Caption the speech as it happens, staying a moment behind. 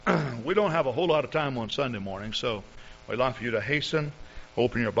We don't have a whole lot of time on Sunday morning, so we'd like for you to hasten,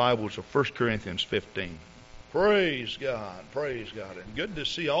 open your Bibles to 1 Corinthians 15. Praise God, praise God. And good to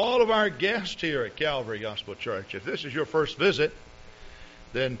see all of our guests here at Calvary Gospel Church. If this is your first visit,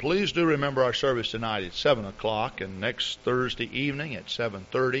 then please do remember our service tonight at 7 o'clock and next Thursday evening at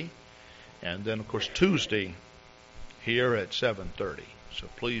 7:30. And then, of course, Tuesday here at 7:30. So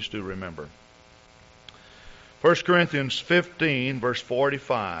please do remember. 1 Corinthians 15, verse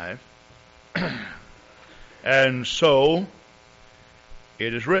 45. And so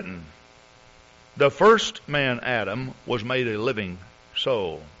it is written, the first man, Adam, was made a living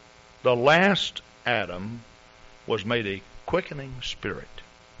soul. The last Adam was made a quickening spirit.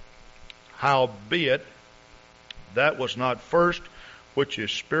 Howbeit, that was not first which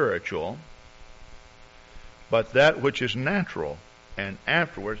is spiritual, but that which is natural, and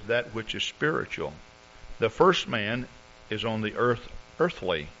afterwards that which is spiritual. The first man is on the earth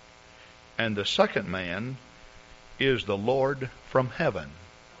earthly, and the second man is the Lord from heaven.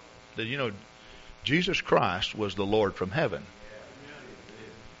 Did you know Jesus Christ was the Lord from heaven?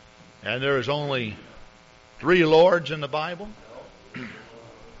 And there is only 3 Lords in the Bible?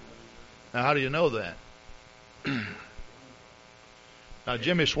 Now, how do you know that? Now,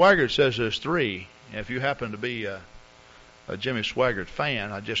 Jimmy Swaggart says there's 3. If you happen to be a Jimmy Swaggart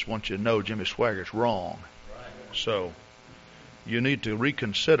fan, I just want you to know Jimmy Swaggart's wrong. So, you need to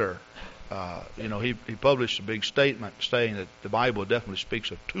reconsider. He published a big statement saying that the Bible definitely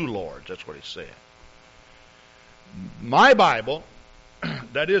speaks of 2 Lords. That's what he said. My Bible,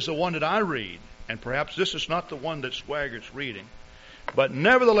 that is the one that I read, and perhaps this is not the one that Swaggart's reading, but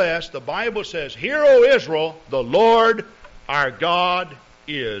nevertheless, the Bible says, Hear, O Israel, the Lord our God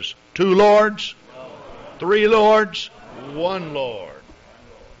is 2 Lords, 3 Lords, 1 Lord.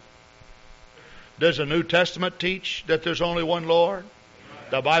 Does the New Testament teach that there's only 1 Lord?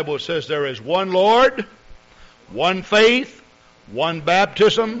 The Bible says there is 1 Lord, 1 faith, 1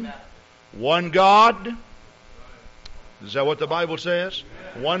 baptism, 1 God. Is that what the Bible says?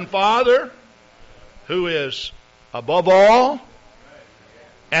 1 Father, who is above all,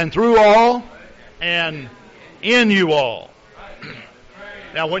 and through all, and in you all.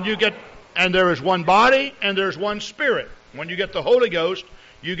 Now when you get, and there is 1 body, and there's 1 Spirit. When you get the Holy Ghost,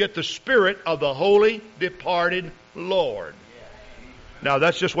 you get the Spirit of the holy departed Lord. Now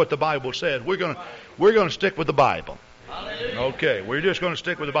that's just what the Bible says. We're going to stick with the Bible. Okay, we're just going to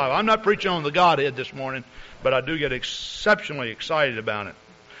stick with the Bible. I'm not preaching on the Godhead this morning, but I do get exceptionally excited about it.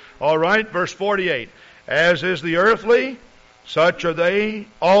 All right, verse 48. As is the earthly, such are they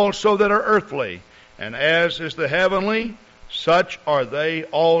also that are earthly. And as is the heavenly, such are they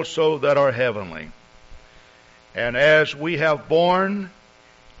also that are heavenly. And as we have borne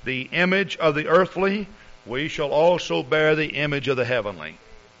the image of the earthly, we shall also bear the image of the heavenly.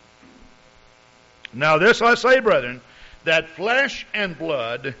 Now this I say, brethren, that flesh and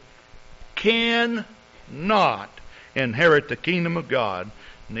blood cannot inherit the kingdom of God,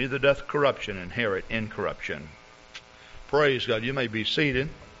 neither doth corruption inherit incorruption. Praise God. You may be seated.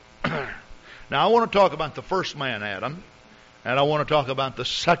 Now I want to talk about the first man, Adam, and I want to talk about the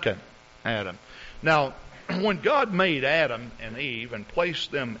second Adam. Now, when God made Adam and Eve and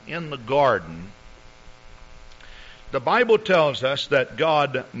placed them in the garden, the Bible tells us that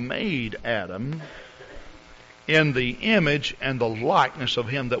God made Adam in the image and the likeness of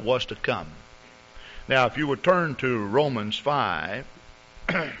him that was to come. Now, if you would turn to Romans 5,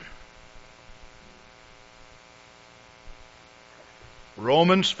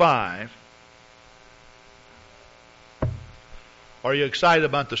 Romans 5. Are you excited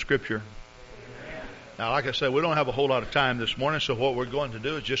about the Scripture? Now, like I said, we don't have a whole lot of time this morning, so what we're going to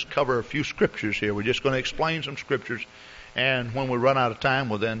do is just cover a few Scriptures here. We're just going to explain some Scriptures, and when we run out of time,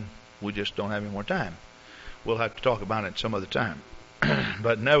 well, then we just don't have any more time. We'll have to talk about it some other time.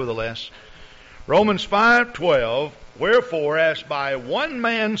 But nevertheless, Romans 5:12, wherefore, as by one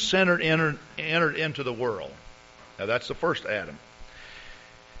man sin entered into the world. Now, that's the first Adam.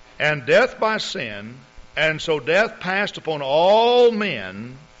 And death by sin, and so death passed upon all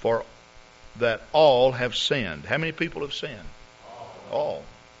men, for that all have sinned. How many people have sinned? All.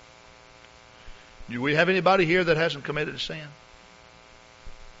 Do we have anybody here that hasn't committed a sin?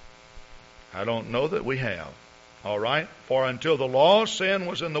 I don't know that we have. All right? For until the law, sin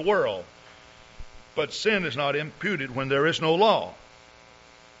was in the world. But sin is not imputed when there is no law.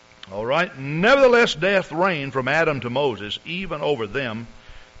 All right? Nevertheless, death reigned from Adam to Moses, even over them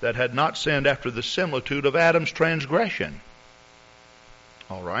that had not sinned after the similitude of Adam's transgression.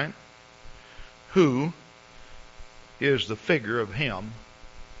 All right? Who is the figure of him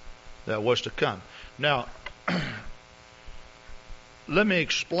that was to come. Now, let me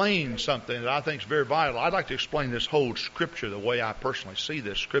explain something that I think is very vital. I'd like to explain this whole Scripture the way I personally see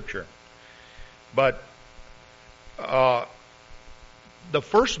this Scripture. But the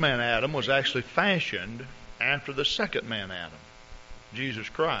first man, Adam, was actually fashioned after the second man, Adam, Jesus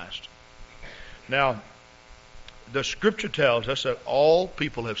Christ. Now, the Scripture tells us that all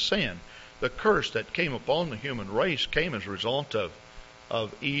people have sinned. The curse that came upon the human race came as a result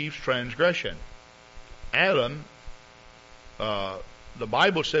of Eve's transgression. Adam, the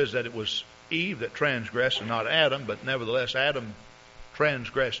Bible says that it was Eve that transgressed and not Adam, but nevertheless Adam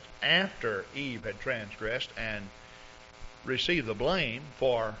transgressed after Eve had transgressed and received the blame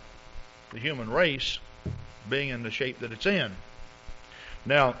for the human race being in the shape that it's in.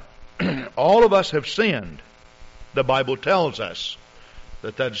 Now, all of us have sinned. The Bible tells us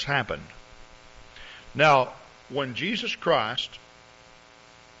that has happened. Now, when Jesus Christ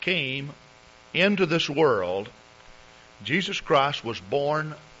came into this world, Jesus Christ was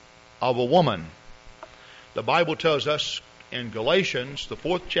born of a woman. The Bible tells us in Galatians, the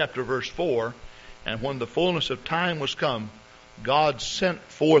 4th chapter, verse 4, and when the fullness of time was come, God sent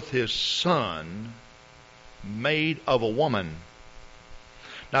forth His Son, made of a woman.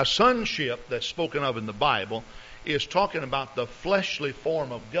 Now, sonship that's spoken of in the Bible is talking about the fleshly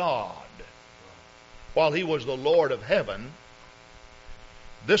form of God. While He was the Lord of heaven,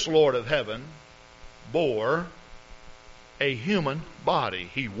 this Lord of heaven bore a human body.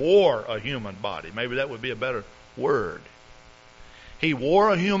 He wore a human body. Maybe that would be a better word. He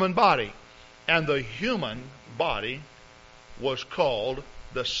wore a human body. And the human body was called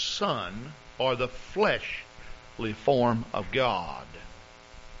the Son, or the fleshly form of God.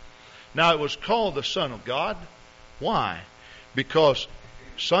 Now, it was called the Son of God. Why? Because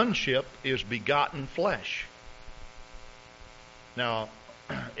sonship is begotten flesh. Now,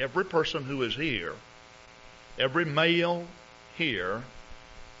 every person who is here, every male here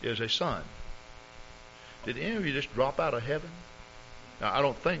is a son. Did any of you just drop out of heaven? Now, I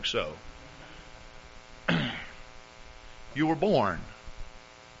don't think so. You were born.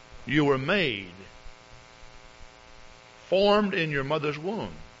 You were made. Formed in your mother's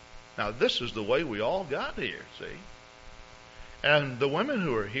womb. Now, this is the way we all got here, see? And the women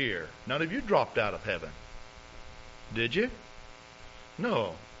who are here, none of you dropped out of heaven. Did you?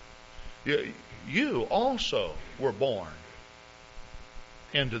 No. You also were born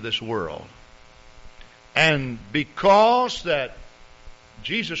into this world. And because that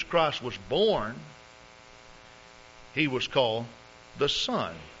Jesus Christ was born, He was called the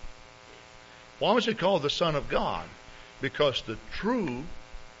Son. Why was He called the Son of God? Because the true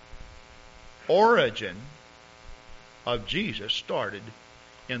origin of Jesus started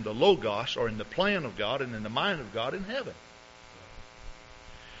in the Logos, or in the plan of God and in the mind of God in heaven.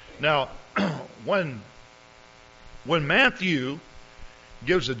 Now, when Matthew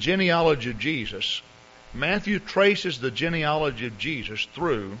gives a genealogy of Jesus, Matthew traces the genealogy of Jesus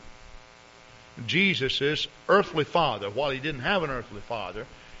through Jesus' earthly father. While he didn't have an earthly father,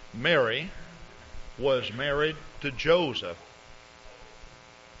 Mary was married to Joseph.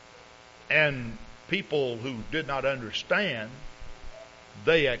 And people who did not understand,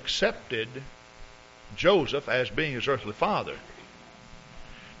 they accepted Joseph as being his earthly father.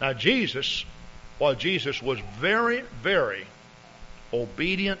 Now, Jesus, while Jesus was very, very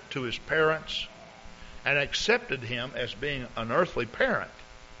obedient to his parents and accepted him as being an earthly parent,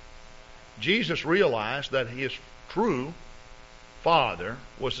 Jesus realized that his true father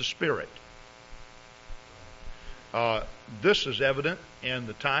was the Spirit. This is evident in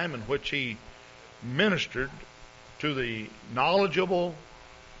the time in which he ministered to the knowledgeable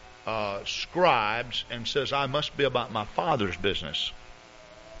scribes and says, I must be about my Father's business.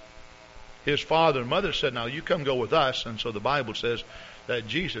 His father and mother said, now you come go with us. And so the Bible says that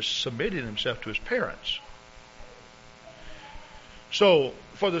Jesus submitted himself to his parents. So,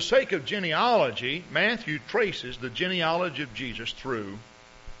 for the sake of genealogy, Matthew traces the genealogy of Jesus through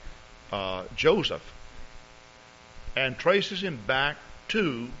Joseph and traces him back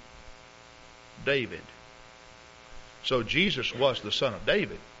to David. So Jesus was the son of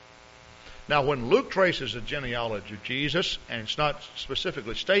David. Now, when Luke traces the genealogy of Jesus, and it's not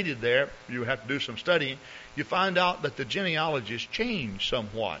specifically stated there, you have to do some studying, you find out that the genealogy has changed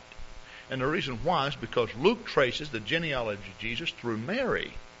somewhat. And the reason why is because Luke traces the genealogy of Jesus through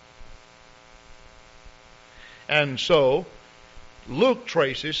Mary. And so, Luke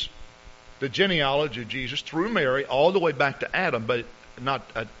traces the genealogy of Jesus through Mary all the way back to Adam, but not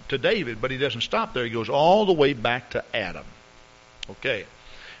to David, but he doesn't stop there. He goes all the way back to Adam. Okay.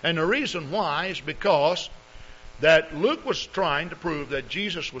 And the reason why is because that Luke was trying to prove that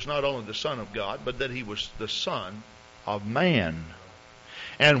Jesus was not only the Son of God, but that he was the Son of man.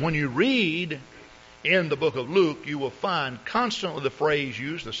 And when you read in the book of Luke, you will find constantly the phrase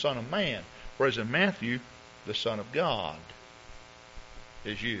used, the Son of Man, whereas in Matthew, the Son of God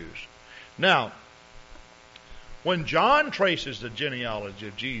is used. Now, when John traces the genealogy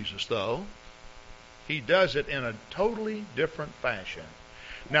of Jesus, though, he does it in a totally different fashion.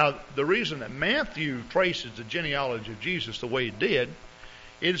 Now, the reason that Matthew traces the genealogy of Jesus the way he did,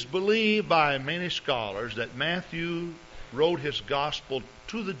 it is believed by many scholars that Matthew wrote his gospel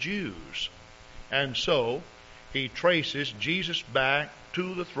to the Jews. And so, he traces Jesus back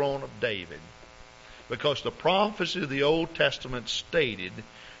to the throne of David. Because the prophecy of the Old Testament stated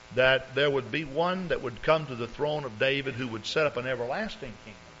that there would be one that would come to the throne of David who would set up an everlasting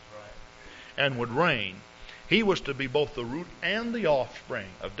kingdom and would reign. He was to be both the root and the offspring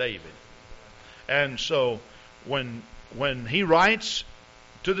of David. And so when he writes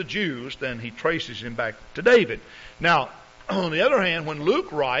to the Jews, then he traces him back to David. Now, on the other hand, when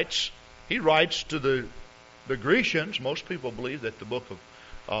Luke writes, he writes to the Grecians. Most people believe that the book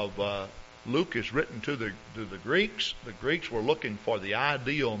of Luke is written to the Greeks. The Greeks were looking for the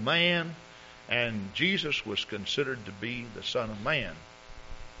ideal man, and Jesus was considered to be the Son of Man.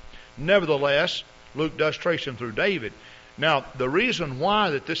 Nevertheless, Luke does trace him through David. Now, the reason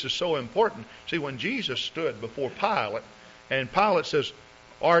why that this is so important, see, when Jesus stood before Pilate, and Pilate says,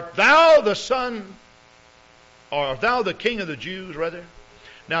 "Art thou the son, or art thou the king of the Jews, rather?"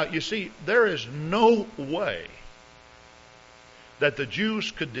 Now, you see, there is no way that the Jews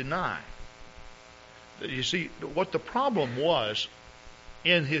could deny. You see, what the problem was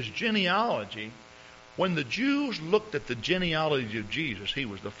in his genealogy, when the Jews looked at the genealogy of Jesus, he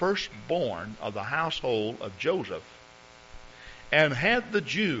was the firstborn of the household of Joseph. And had the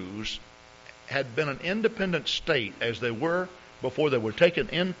Jews had been an independent state as they were before they were taken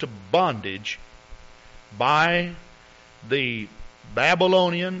into bondage by the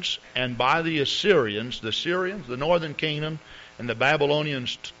Babylonians and by the Assyrians, the northern kingdom, and the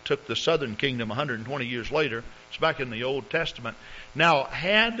Babylonians took the southern kingdom 120 years later. It's back in the Old Testament. Now,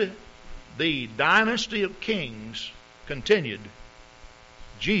 had the dynasty of kings continued,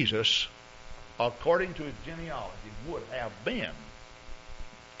 Jesus, according to his genealogy, would have been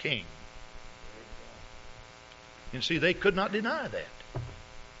king. And see, they could not deny that,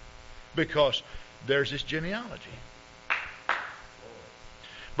 because there's this genealogy.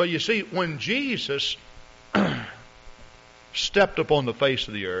 But you see, when Jesus stepped upon the face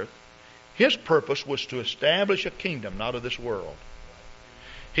of the earth, his purpose was to establish a kingdom not of this world.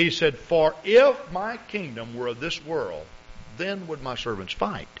 He said, "For if my kingdom were of this world, then would my servants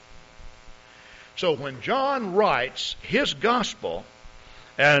fight." So when John writes his gospel,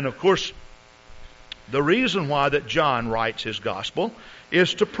 and of course the reason why that John writes his gospel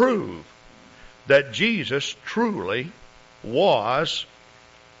is to prove that Jesus truly was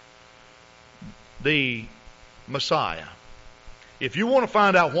the Messiah. If you want to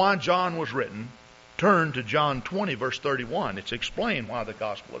find out why John was written, turn to John 20, verse 31. It's explained why the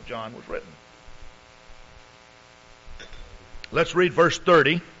Gospel of John was written. Let's read verse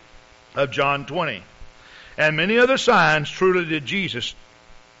 30 of John 20. "And many other signs truly did Jesus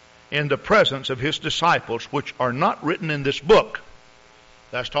in the presence of his disciples, which are not written in this book."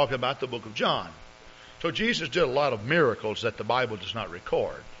 That's talking about the book of John. So Jesus did a lot of miracles that the Bible does not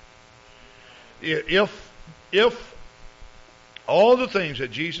record. If all the things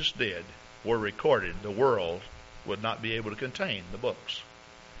that Jesus did were recorded, the world would not be able to contain the books.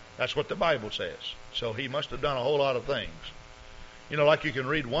 That's what the Bible says. So he must have done a whole lot of things. You know, like you can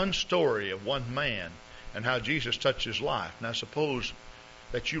read one story of one man and how Jesus touched his life. Now suppose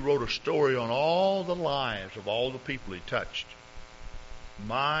that you wrote a story on all the lives of all the people he touched.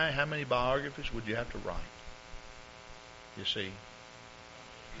 How many biographies would you have to write? You see?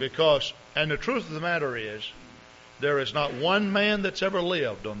 Because, and the truth of the matter is, there is not one man that's ever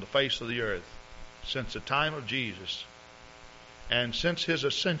lived on the face of the earth since the time of Jesus and since his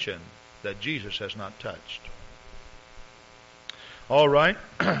ascension that Jesus has not touched. All right.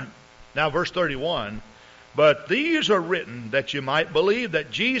 Now verse 31. "But these are written that you might believe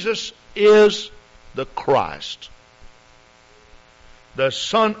that Jesus is the Christ, the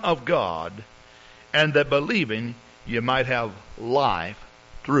Son of God, and that believing you might have life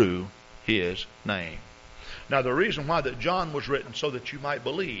through his name." Now the reason why that John was written, so that you might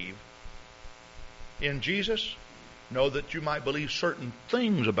believe in Jesus, know that you might believe certain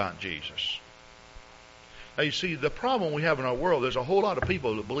things about Jesus. Now you see, the problem we have in our world, there's a whole lot of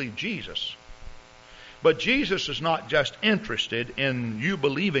people that believe Jesus. But Jesus is not just interested in you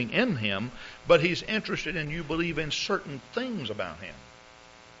believing in him, but he's interested in you believing certain things about him.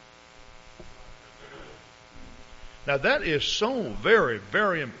 Now that is so very,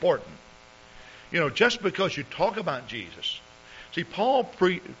 very important. You know, just because you talk about Jesus. See, Paul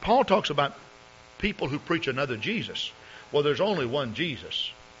talks about people who preach another Jesus. Well, there's only one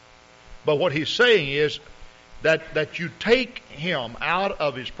Jesus. But what he's saying is that you take him out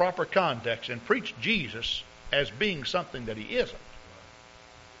of his proper context and preach Jesus as being something that he isn't.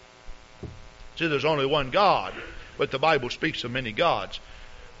 See, there's only one God, but the Bible speaks of many gods.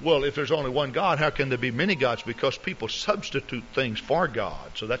 Well, if there's only one God, how can there be many gods? Because people substitute things for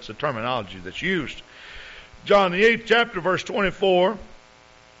God. So that's the terminology that's used. John the 8th chapter, verse 24,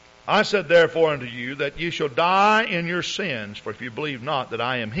 I said therefore unto you that ye shall die in your sins, for if you believe not that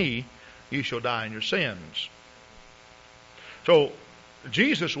I am he, ye shall die in your sins. So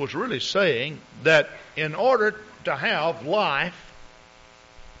Jesus was really saying that in order to have life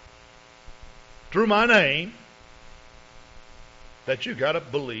through my name, that you got to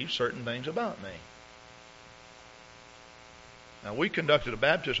believe certain things about me. Now, we conducted a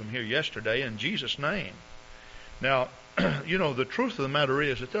baptism here yesterday in Jesus' name. Now, you know, the truth of the matter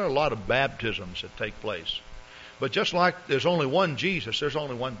is that there are a lot of baptisms that take place. But just like there's only one Jesus, there's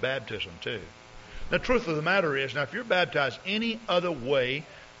only one baptism too. The truth of the matter is, now if you're baptized any other way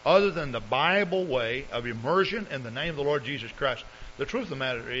other than the Bible way of immersion in the name of the Lord Jesus Christ, the truth of the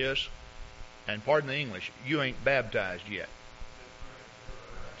matter is, and pardon the English, you ain't baptized yet.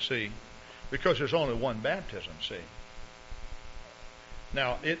 See? Because there's only one baptism, see?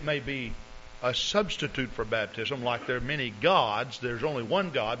 Now, it may be a substitute for baptism, like there are many gods. There's only one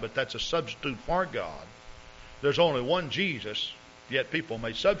God, but that's a substitute for God. There's only one Jesus, yet people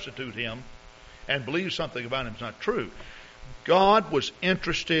may substitute him and believe something about him is not true. God was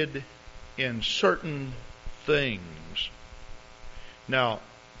interested in certain things. Now,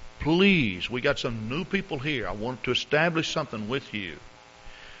 please, we got some new people here. I want to establish something with you.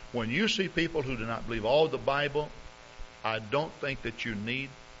 When you see people who do not believe all of the Bible, I don't think that you need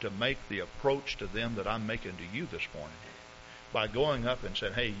to make the approach to them that I'm making to you this morning by going up and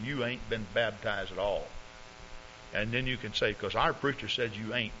saying, hey, you ain't been baptized at all. And then you can say, because our preacher said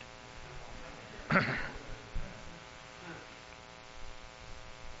you ain't.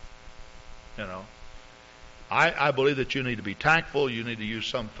 You know, I believe that you need to be tactful. You need to use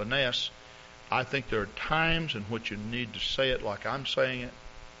some finesse. I think there are times in which you need to say it like I'm saying it.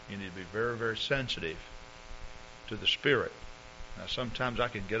 You need to be very, very sensitive to the Spirit. Now, sometimes I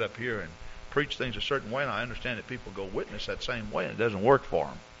can get up here and preach things a certain way, and I understand that people go witness that same way, and it doesn't work for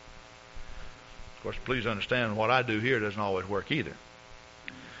them. Of course, please understand what I do here doesn't always work either.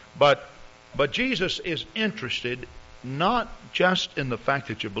 But Jesus is interested not just in the fact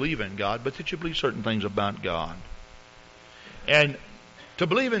that you believe in God, but that you believe certain things about God. And to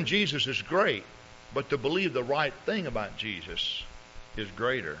believe in Jesus is great, but to believe the right thing about Jesus is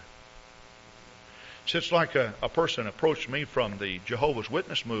greater. It's just like a person approached me from the Jehovah's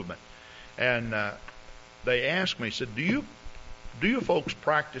Witness movement, and they asked me, said, do you folks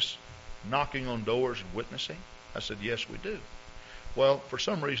practice knocking on doors and witnessing? I said, yes, we do. Well, for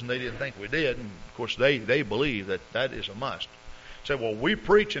some reason they didn't think we did, and of course they believe that is a must. Said, well, we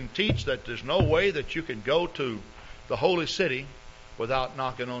preach and teach that there's no way that you can go to the holy city without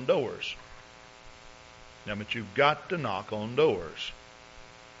knocking on doors. Now, but you've got to knock on doors.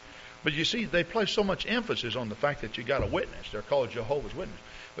 But you see, they place so much emphasis on the fact that you got a witness. They're called Jehovah's Witnesses.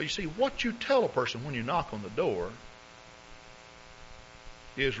 But you see, what you tell a person when you knock on the door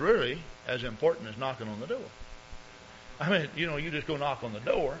is really as important as knocking on the door. I mean, you know, you just go knock on the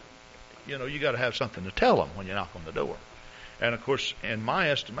door. You know, you got to have something to tell them when you knock on the door. And of course, in my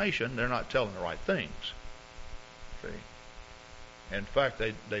estimation, they're not telling the right things. See? In fact,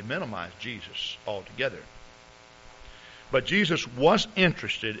 they minimize Jesus altogether. But Jesus was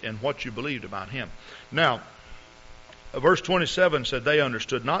interested in what you believed about him. Now, verse 27 said, they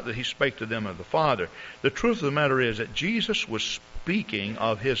understood not that he spake to them of the Father. The truth of the matter is that Jesus was speaking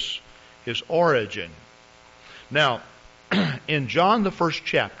of his origin. Now, in John the 1st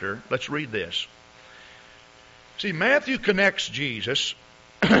chapter, let's read this. See, Matthew connects Jesus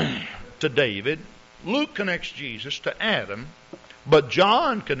to David. Luke connects Jesus to Adam. But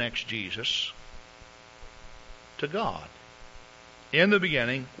John connects Jesus to God. In the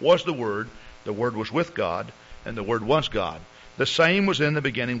beginning was the Word was with God, and the Word was God. The same was in the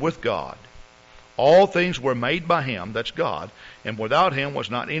beginning with God. All things were made by him, that's God, and without him was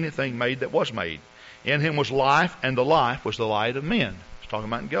not anything made that was made. In him was life, and the life was the light of men. It's talking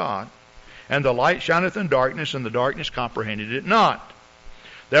about God. And the light shineth in darkness, and the darkness comprehended it not.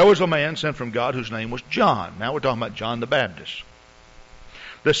 There was a man sent from God whose name was John. Now we're talking about John the Baptist.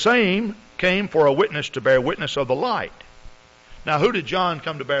 The same came for a witness to bear witness of the light. Now who did John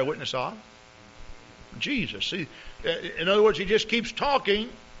come to bear witness of? Jesus. See, In other words, he just keeps talking,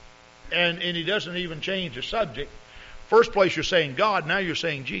 and he doesn't even change the subject. First place you're saying God, now you're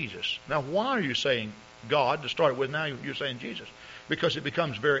saying Jesus. Now why are you saying God to start with? Now you're saying Jesus. Because it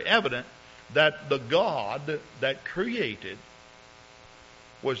becomes very evident that the God that created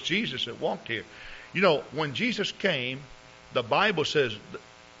was Jesus that walked here. You know, when Jesus came, the Bible says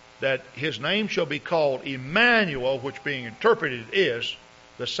that his name shall be called Emmanuel, which being interpreted is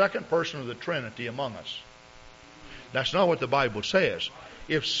the second person of the Trinity among us. That's not what the Bible says.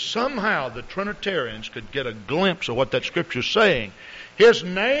 If somehow the Trinitarians could get a glimpse of what that Scripture is saying, his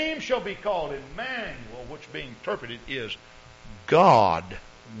name shall be called Emmanuel, which being interpreted is God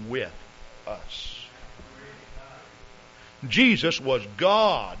with us. Jesus was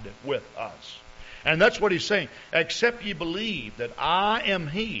God with us. And that's what he's saying. Except ye believe that I am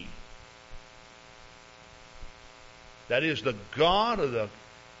he. That is the God of the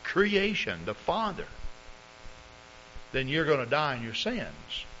creation, the Father. Then you're going to die in your sins.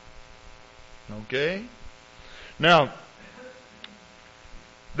 Okay? Now,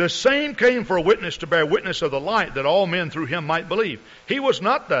 the same came for a witness to bear witness of the light, that all men through him might believe. He was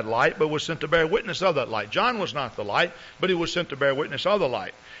not that light, but was sent to bear witness of that light. John was not the light, but he was sent to bear witness of the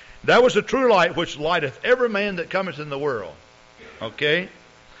light. That was the true light which lighteth every man that cometh in the world. Okay?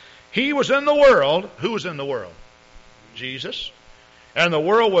 He was in the world. Who was in the world? Jesus. And the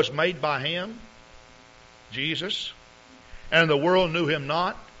world was made by him. Jesus. And the world knew him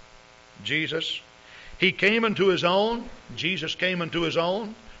not. Jesus. He came unto his own. Jesus came unto his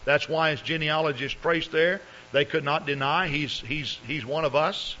own. That's why his genealogy is traced there. They could not deny he's one of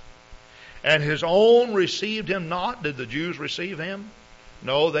us. And his own received him not. Did the Jews receive him?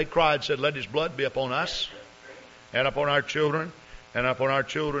 No, they cried, said, let his blood be upon us, and upon our children, and upon our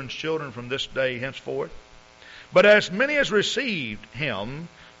children's children from this day henceforth. But as many as received him,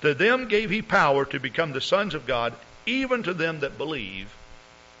 to them gave he power to become the sons of God, even to them that believe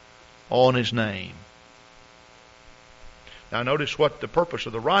on his name. Now notice what the purpose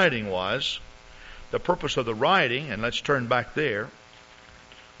of the writing was. The purpose of the writing, and let's turn back there.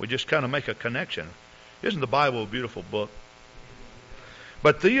 We just kind of make a connection. Isn't the Bible a beautiful book?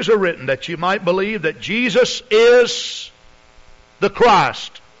 But these are written that you might believe that Jesus is the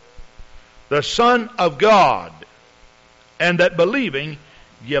Christ, the Son of God, and that believing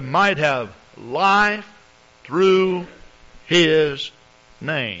you might have life through his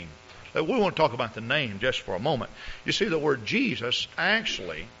name. Now, we want to talk about the name just for a moment. You see, the word Jesus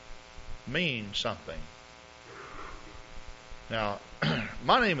actually means something. Now,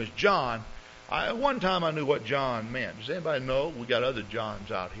 my name is John. One time I knew what John meant. Does anybody know? We got other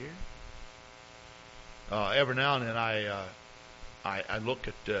Johns out here. Every now and then I look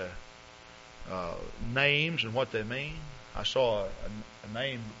at names and what they mean. I saw a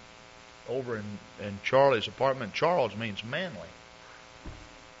name over in Charlie's apartment. Charles means manly.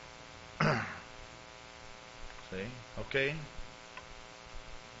 See? Okay.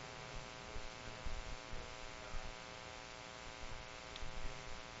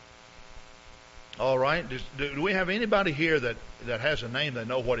 All right. Do we have anybody here that has a name that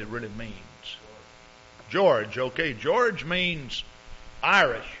know what it really means? George. Okay. George means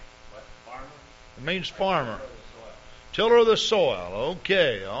Irish. What? Farmer? It means farmer. Tiller of the soil.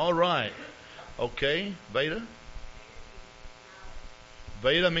 Okay. All right. Okay. Veda?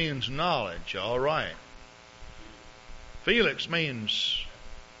 Veda means knowledge. All right. Felix means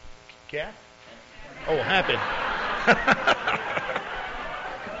cat? Oh, happy.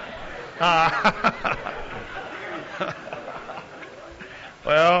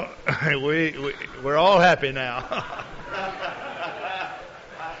 Well, we're all happy now.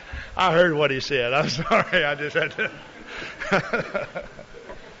 I heard what he said. I'm sorry. I just had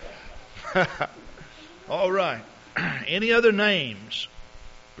to. All right. Any other names?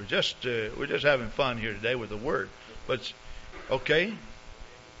 We're just having fun here today with the word. But okay.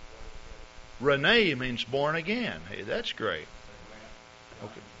 Renee means born again. Hey, that's great.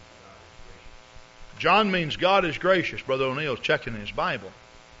 Okay. John means God is gracious. Brother O'Neill's checking his Bible.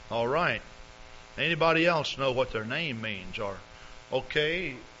 All right. Anybody else know what their name means? Or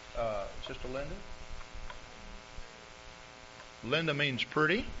okay, Sister Linda. Linda means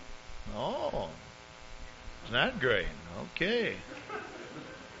pretty. Oh, isn't that great? Okay.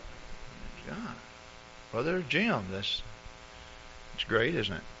 God. Brother Jim, that's great,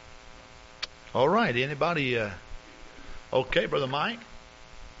 isn't it? All right. Anybody? Okay, Brother Mike.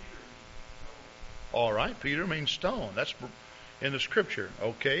 All right. Peter means stone. That's in the Scripture.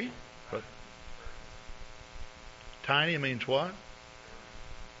 Okay. But Tiny means what?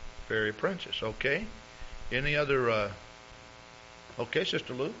 Fairy princess. Okay. Any other? Okay,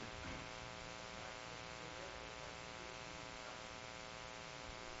 Sister Luke.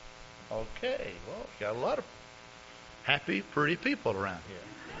 Okay, well, got a lot of happy, pretty people around here.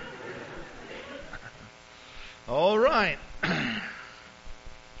 All right.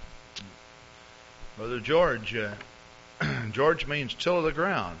 Brother George, George means till of the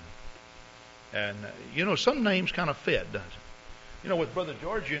ground. And, some names kind of fit, doesn't it? With Brother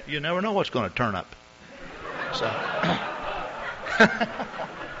George, you never know what's going to turn up. So,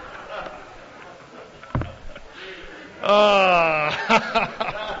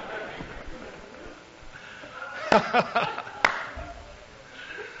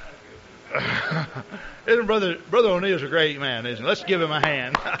 isn't Brother O'Neill's a great man, isn't he? Let's give him a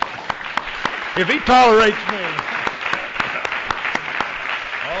hand. If he tolerates me.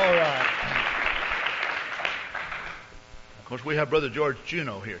 All right. Of course, we have Brother George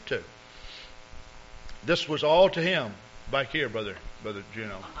Juno here, too. This was all to him back here, Brother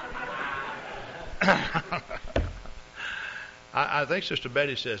Juno. I think Sister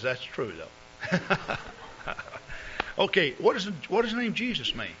Betty says that's true, though. Okay, what does the name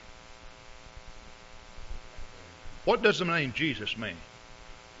Jesus mean? What does the name Jesus mean?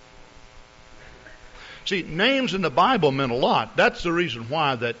 See, names in the Bible meant a lot. That's the reason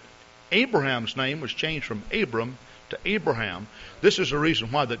why that Abraham's name was changed from Abram to Abraham. This is the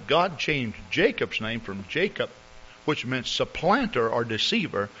reason why that God changed Jacob's name from Jacob, which meant supplanter or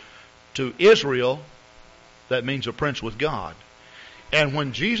deceiver, to Israel, that means a prince with God. And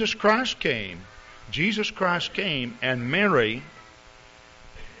when Jesus Christ came and Mary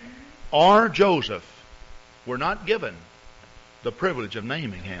or Joseph were not given the privilege of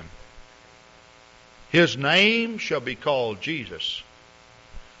naming him. His name shall be called Jesus,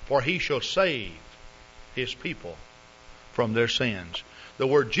 for he shall save his people from their sins. The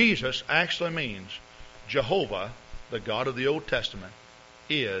word Jesus actually means Jehovah, the God of the Old Testament,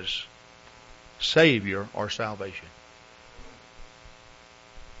 is Savior or salvation.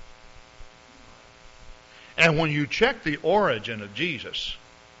 And when you check the origin of Jesus,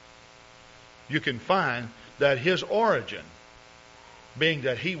 you can find that his origin, being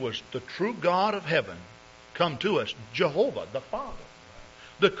that he was the true God of heaven, come to us, Jehovah, the Father,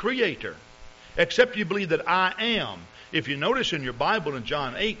 the Creator. Except you believe that I am. If you notice in your Bible in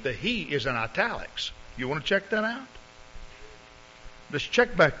John 8, the he is in italics. You want to check that out? Just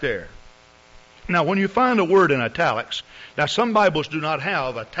check back there. Now, when you find a word in italics, now some Bibles do not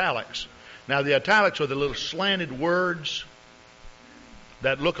have italics. Now, the italics are the little slanted words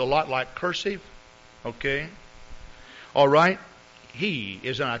that look a lot like cursive. Okay? All right? He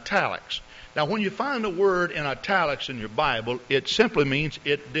is in italics. Now, when you find a word in italics in your Bible, it simply means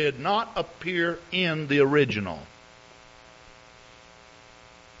it did not appear in the original.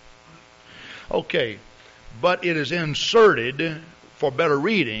 Okay, but it is inserted for better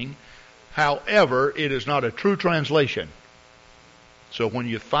reading. However, it is not a true translation. So when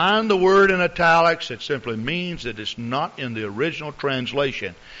you find the word in italics, it simply means that it's not in the original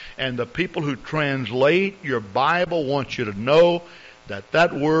translation. And the people who translate your Bible want you to know that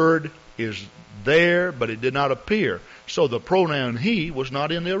that word is there, but it did not appear. So the pronoun he was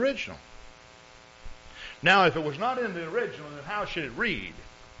not in the original. Now, if it was not in the original, then how should it read?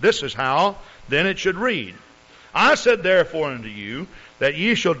 This is how then it should read. I said therefore unto you that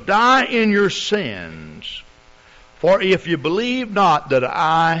ye shall die in your sins. For if you believe not that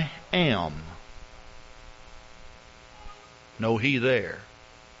I am, no he there.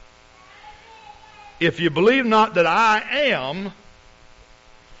 If you believe not that I am,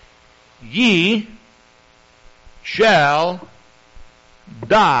 ye shall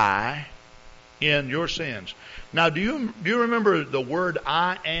die in your sins. Now, do you remember the word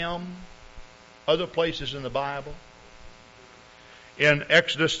I am other places in the Bible? In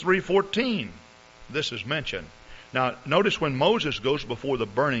Exodus 3:14, this is mentioned. Now, notice when Moses goes before the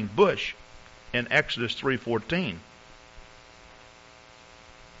burning bush in Exodus 3:14.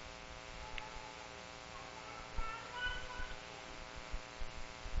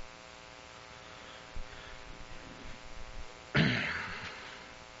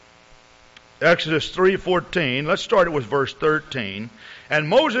 Exodus 3:14. Let's start it with verse 13. And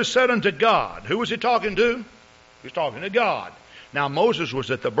Moses said unto God. Who was he talking to? He was talking to God. Now Moses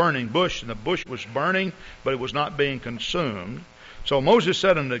was at the burning bush, and the bush was burning, but it was not being consumed. So Moses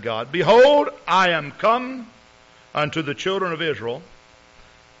said unto God, Behold, I am come unto the children of Israel,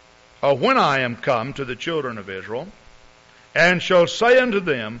 or when I am come to the children of Israel, and shall say unto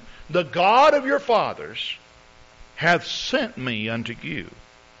them, The God of your fathers hath sent me unto you.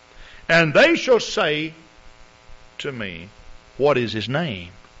 And they shall say to me, What is his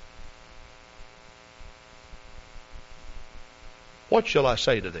name? What shall I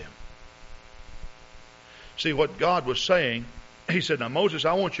say to them? See, what God was saying, he said, now Moses,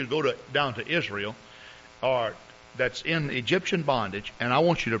 I want you to go down to Israel, or that's in Egyptian bondage, and I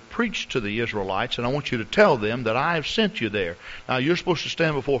want you to preach to the Israelites, and I want you to tell them that I have sent you there. Now, you're supposed to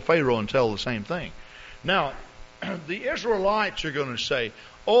stand before Pharaoh and tell the same thing. Now, the Israelites are going to say,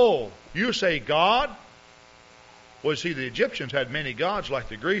 oh, you say God? Well, see, the Egyptians had many gods like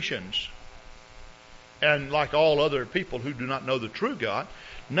the Grecians, and like all other people who do not know the true God.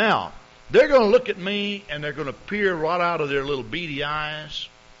 Now, they're going to look at me, and they're going to peer right out of their little beady eyes,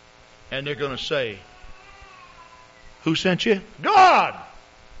 and they're going to say, who sent you? God!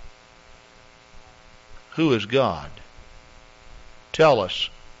 Who is God? Tell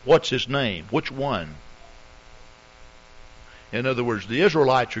us. What's His name? Which one? In other words, the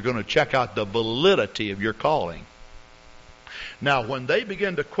Israelites are going to check out the validity of your calling. Now, when they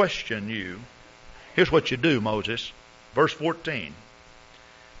begin to question you, here's what you do, Moses. Verse 14.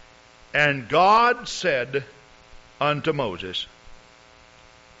 And God said unto Moses,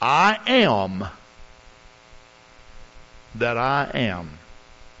 I am that I am.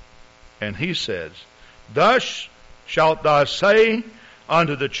 And he says, thus shalt thou say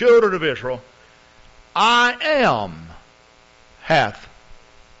unto the children of Israel, I am hath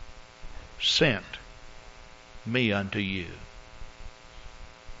sent me unto you.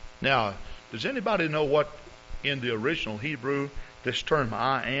 Now, does anybody know what in the original Hebrew this term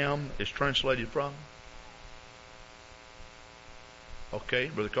I am is translated from? Okay,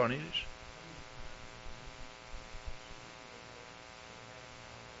 Brother Cornelius.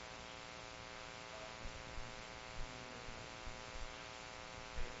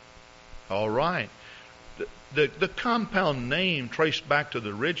 All right. The compound name traced back to the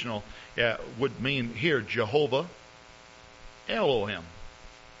original would mean here Jehovah Elohim.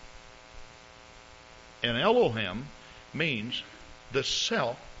 And Elohim means the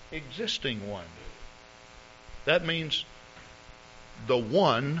self-existing one. That means the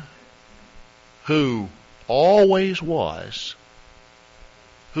one who always was,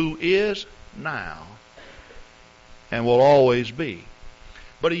 who is now, and will always be.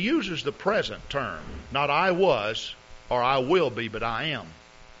 But he uses the present term, not I was or I will be, but I am.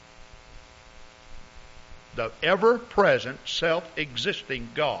 The ever-present, self-existing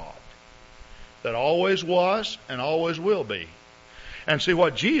God that always was and always will be. And see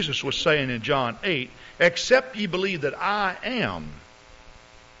what Jesus was saying in John 8, except ye believe that I am,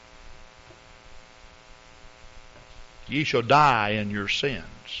 ye shall die in your sins.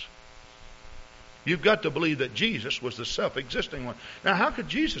 You've got to believe that Jesus was the self-existing one. Now, how could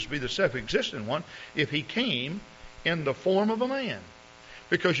Jesus be the self-existing one if he came in the form of a man?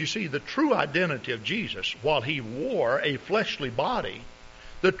 Because you see, the true identity of Jesus, while he wore a fleshly body,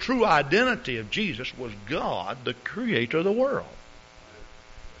 the true identity of Jesus was God, the creator of the world.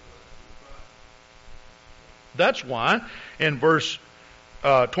 That's why in verse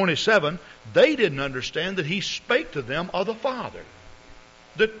 27, they didn't understand that he spake to them of the Father,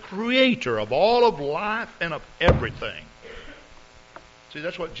 the creator of all of life and of everything. See,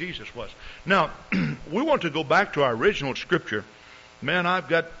 that's what Jesus was. Now, we want to go back to our original scripture. Man, I've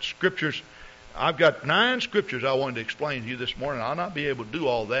got scriptures. I've got 9 scriptures I wanted to explain to you this morning. I'll not be able to do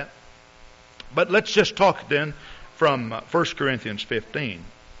all that. But let's just talk then from 1 Corinthians 15.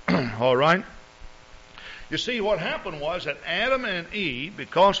 All right? You see, what happened was that Adam and Eve,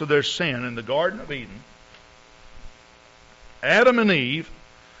 because of their sin in the Garden of Eden, Adam and Eve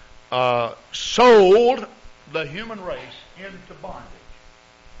sold the human race into bondage.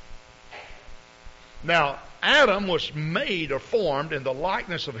 Now, Adam was made or formed in the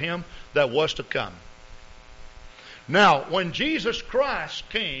likeness of him that was to come. Now, when Jesus Christ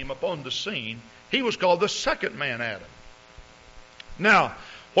came upon the scene, he was called the second man Adam. Now,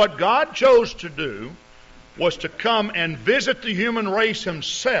 what God chose to do was to come and visit the human race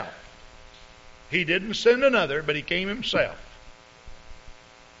himself. He didn't send another, but he came himself.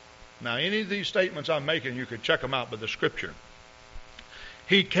 Now, any of these statements I'm making, you could check them out by the scripture.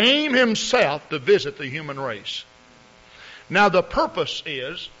 He came himself to visit the human race. Now, the purpose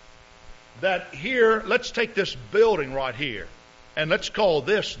is that here, let's take this building right here, and let's call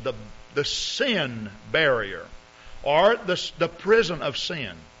this the sin barrier, or the prison of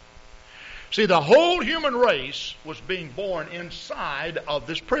sin. See, the whole human race was being born inside of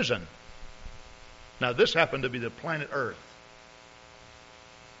this prison. Now, this happened to be the planet Earth.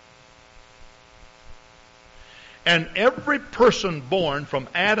 And every person born from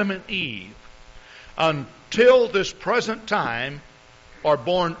Adam and Eve until this present time are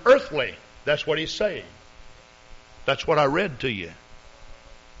born earthly. That's what he's saying. That's what I read to you.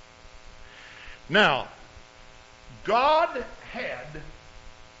 Now, God had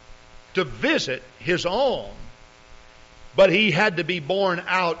to visit his own But he had to be born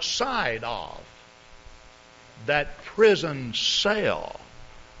outside of that prison cell.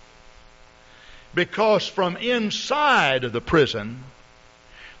 Because from inside of the prison,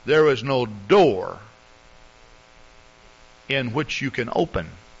 there is no door in which you can open.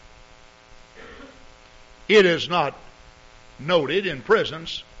 It is not noted in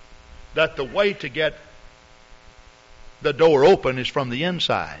prisons that the way to get the door open is from the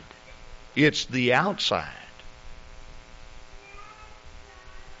inside. It's the outside.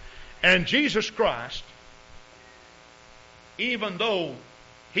 And Jesus Christ, even though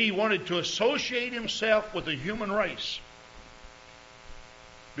he wanted to associate himself with the human race,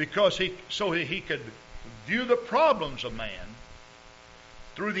 because so he could view the problems of man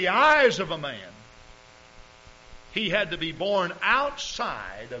through the eyes of a man, he had to be born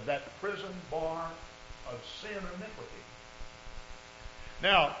outside of that prison bar of sin and iniquity.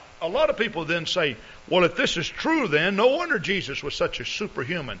 Now, a lot of people then say, well, if this is true then, no wonder Jesus was such a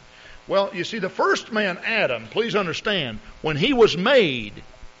superhuman. Well, you see, the first man, Adam, please understand, when he was made,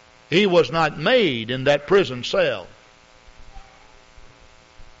 he was not made in that prison cell.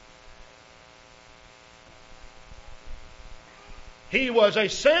 He was a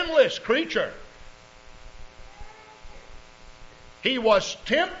sinless creature. He was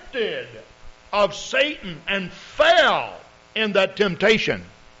tempted of Satan and fell in that temptation.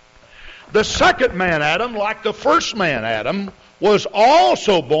 The second man, Adam, like the first man, Adam, was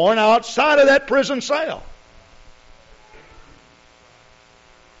also born outside of that prison cell.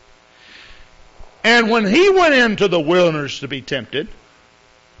 And when he went into the wilderness to be tempted,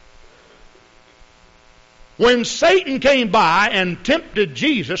 when Satan came by and tempted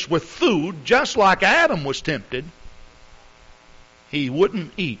Jesus with food, just like Adam was tempted, he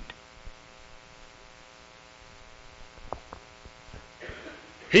wouldn't eat.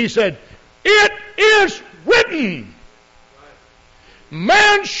 He said, "It is written,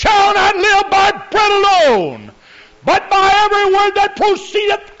 man shall not live by bread alone, but by every word that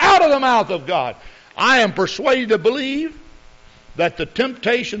proceedeth out of the mouth of God." I am persuaded to believe that the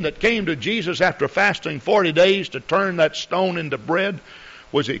temptation that came to Jesus after fasting 40 days to turn that stone into bread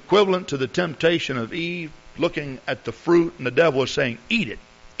was equivalent to the temptation of Eve looking at the fruit, and the devil was saying, "Eat it,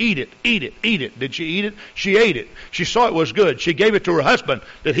 eat it, eat it, eat it." Did she eat it? She ate it. She saw it was good. She gave it to her husband.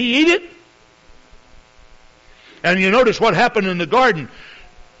 Did he eat it? And you notice what happened in the garden.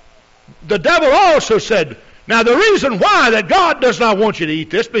 The devil also said, now the reason why that God does not want you to eat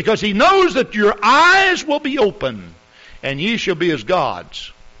this, because he knows that your eyes will be open, and ye shall be as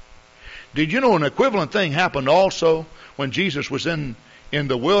gods. Did you know an equivalent thing happened also when Jesus was in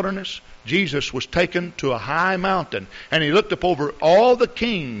the wilderness? Jesus was taken to a high mountain, and he looked up over all the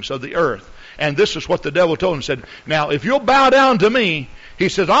kings of the earth. And this is what the devil told him. He said, now if you'll bow down to me, he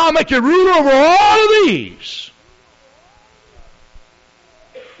says, I'll make you ruler over all of these.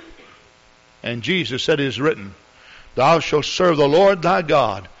 And Jesus said, it is written, thou shalt serve the Lord thy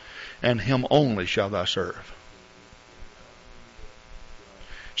God, and him only shalt thou serve.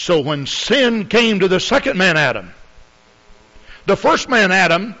 So when sin came to the second man, Adam, the first man,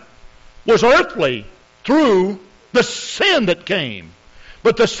 Adam, was earthly through the sin that came.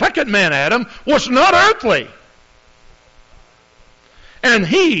 But the second man, Adam, was not earthly. And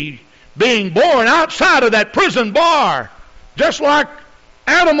he, being born outside of that prison bar, just like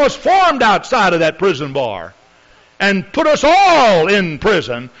Adam was formed outside of that prison bar, and put us all in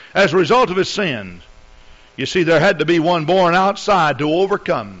prison as a result of his sins. You see, there had to be one born outside to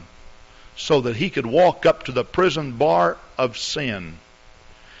overcome, so that he could walk up to the prison bar of sin,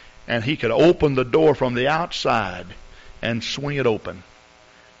 and he could open the door from the outside and swing it open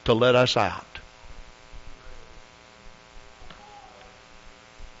to let us out.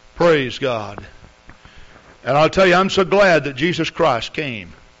 Praise God. And I'll tell you, I'm so glad that Jesus Christ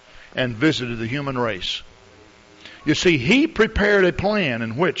came and visited the human race. You see, he prepared a plan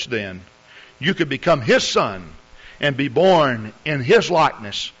in which then you could become his son and be born in his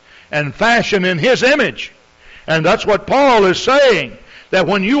likeness and fashioned in his image. And that's what Paul is saying, that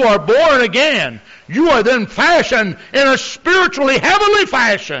when you are born again, you are then fashioned in a spiritually heavenly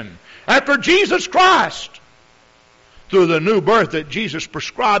fashion after Jesus Christ, through the new birth that Jesus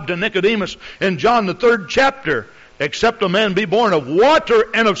prescribed to Nicodemus in John the 3rd chapter. Except a man be born of water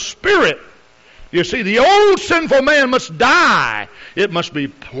and of spirit. You see, the old sinful man must die. It must be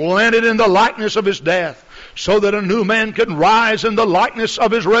planted in the likeness of his death, so that a new man can rise in the likeness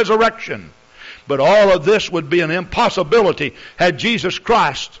of his resurrection. But all of this would be an impossibility had Jesus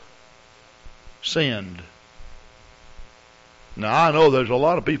Christ sinned. Now, I know there's a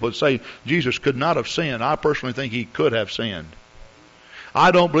lot of people that say Jesus could not have sinned. I personally think he could have sinned.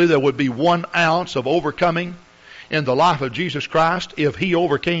 I don't believe there would be 1 ounce of overcoming in the life of Jesus Christ if He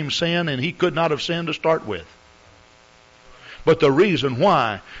overcame sin and He could not have sinned to start with. But the reason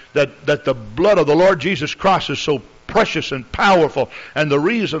why that the blood of the Lord Jesus Christ is so precious and powerful, and the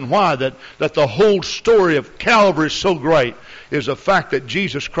reason why that the whole story of Calvary is so great, is the fact that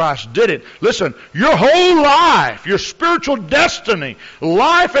Jesus Christ did it. Listen, your whole life, your spiritual destiny,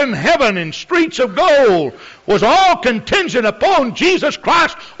 life in heaven in streets of gold, was all contingent upon Jesus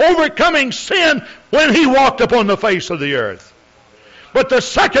Christ overcoming sin when He walked upon the face of the earth. But the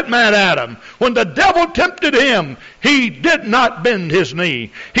second man, Adam, when the devil tempted him, he did not bend his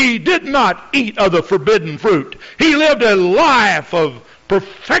knee. He did not eat of the forbidden fruit. He lived a life of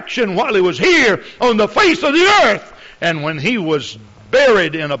perfection while he was here on the face of the earth. And when he was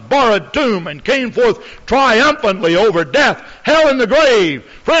buried in a borrowed tomb and came forth triumphantly over death, hell, and the grave,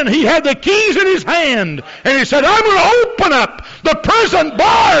 friend, he had the keys in his hand, and he said, I'm going to open up the prison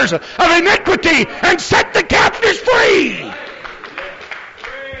bars of iniquity and set the captives free.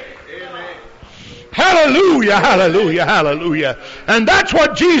 Hallelujah, hallelujah, hallelujah. And that's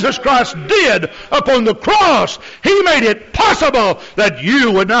what Jesus Christ did upon the cross. He made it possible that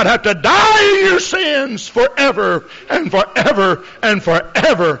you would not have to die in your sins forever and forever and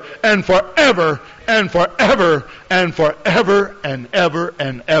forever and forever and forever and forever and ever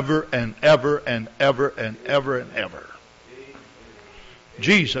and ever and ever and ever and ever and ever.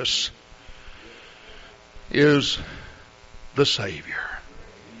 Jesus is the Savior.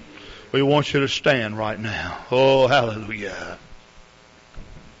 We want you to stand right now. Oh, hallelujah.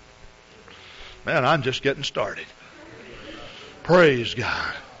 Man, I'm just getting started. Praise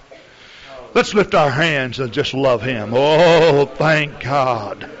God. Let's lift our hands and just love Him. Oh, thank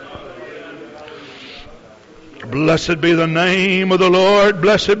God. Blessed be the name of the Lord.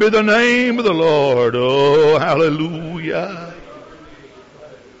 Blessed be the name of the Lord. Oh, hallelujah.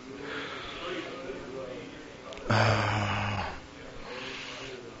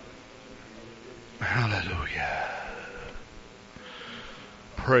 Hallelujah.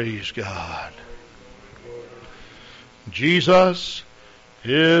 Praise God. Jesus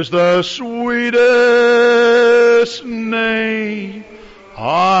is the sweetest name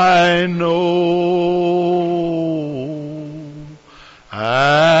I know,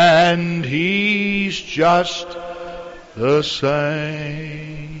 and He's just the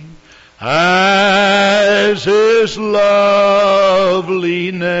same as His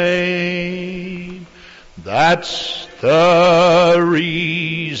lovely name. That's the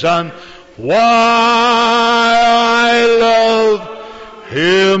reason why I love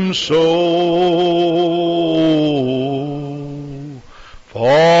Him so.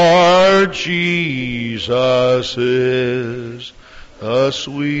 For Jesus is the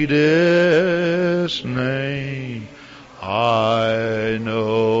sweetest name I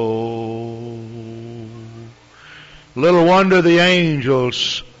know. Little wonder the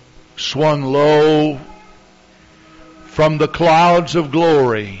angels swung low from the clouds of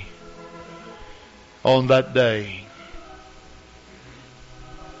glory on that day.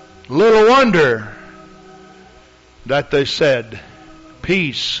 Little wonder that they said,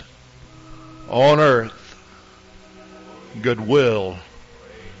 peace on earth, goodwill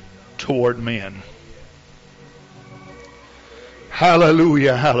toward men.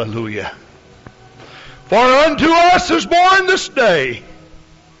 Hallelujah, hallelujah. For unto us is born this day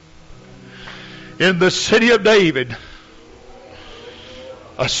in the city of David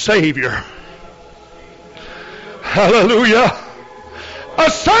a Savior. Hallelujah. A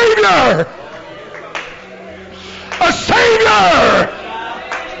Savior. A Savior.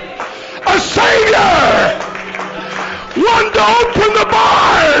 A Savior. One to open the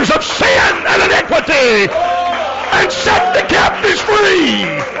bars of sin and iniquity and set the captives free.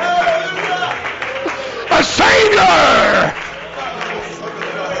 A Savior.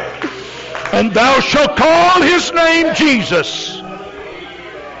 And thou shalt call His name Jesus,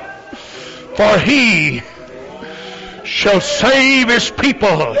 for He shall save His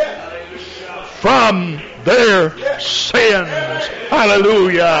people from their sins.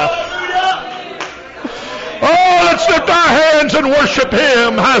 Hallelujah. Oh, let's lift our hands and worship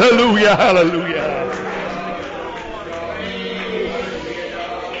Him. Hallelujah, hallelujah.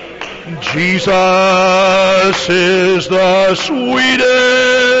 Jesus is the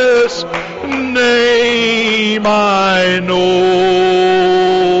sweetest name I know,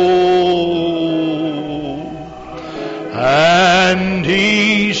 and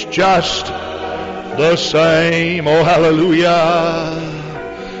He's just the same, oh hallelujah,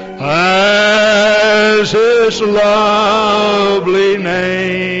 as His lovely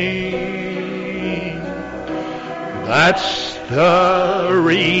name. That's the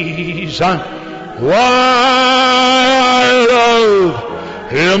reason Why I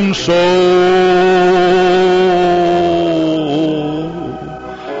love Him so.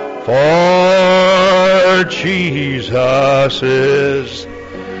 For Jesus is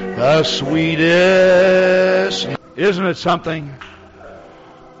the sweetest. Isn't it something?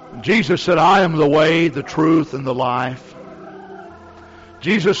 Jesus said, I am the way, the truth, and the life.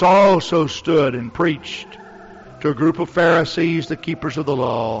 Jesus also stood and preached to a group of Pharisees, the keepers of the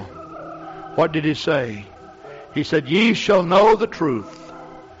law. What did He say? He said, ye shall know the truth,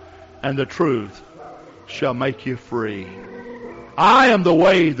 and the truth shall make you free. I am the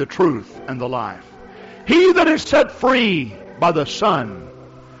way, the truth, and the life. He that is set free by the Son,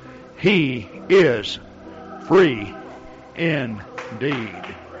 he is free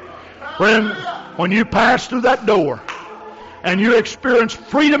indeed. Friend, when you pass through that door and you experience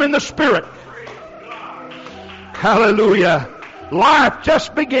freedom in the Spirit, hallelujah, life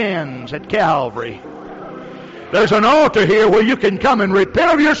just begins at Calvary. There's an altar here where you can come and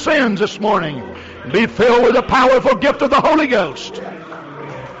repent of your sins this morning and be filled with the powerful gift of the Holy Ghost.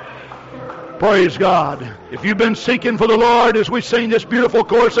 Praise God. If you've been seeking for the Lord as we sing this beautiful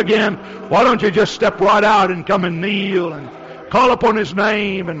chorus again, why don't you just step right out and come and kneel and call upon His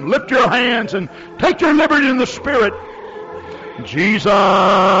name and lift your hands and take your liberty in the Spirit.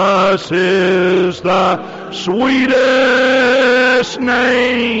 Jesus is the sweetest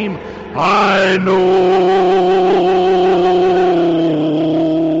name I know.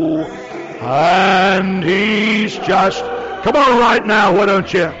 And He's just, come on right now, why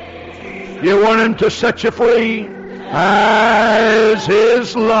don't you? You want Him to set you free as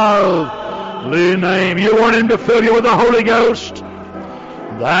His lovely name. You want Him to fill you with the Holy Ghost.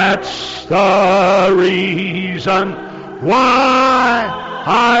 That's the reason why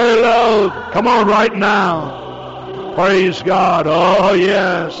I love. Come on right now. Praise God. Oh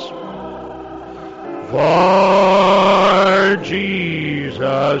yes. For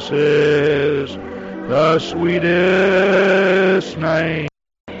Jesus is the sweetest name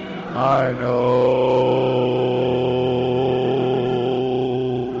I know.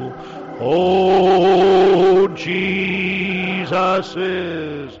 Oh, Jesus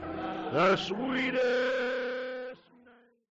is the sweetest.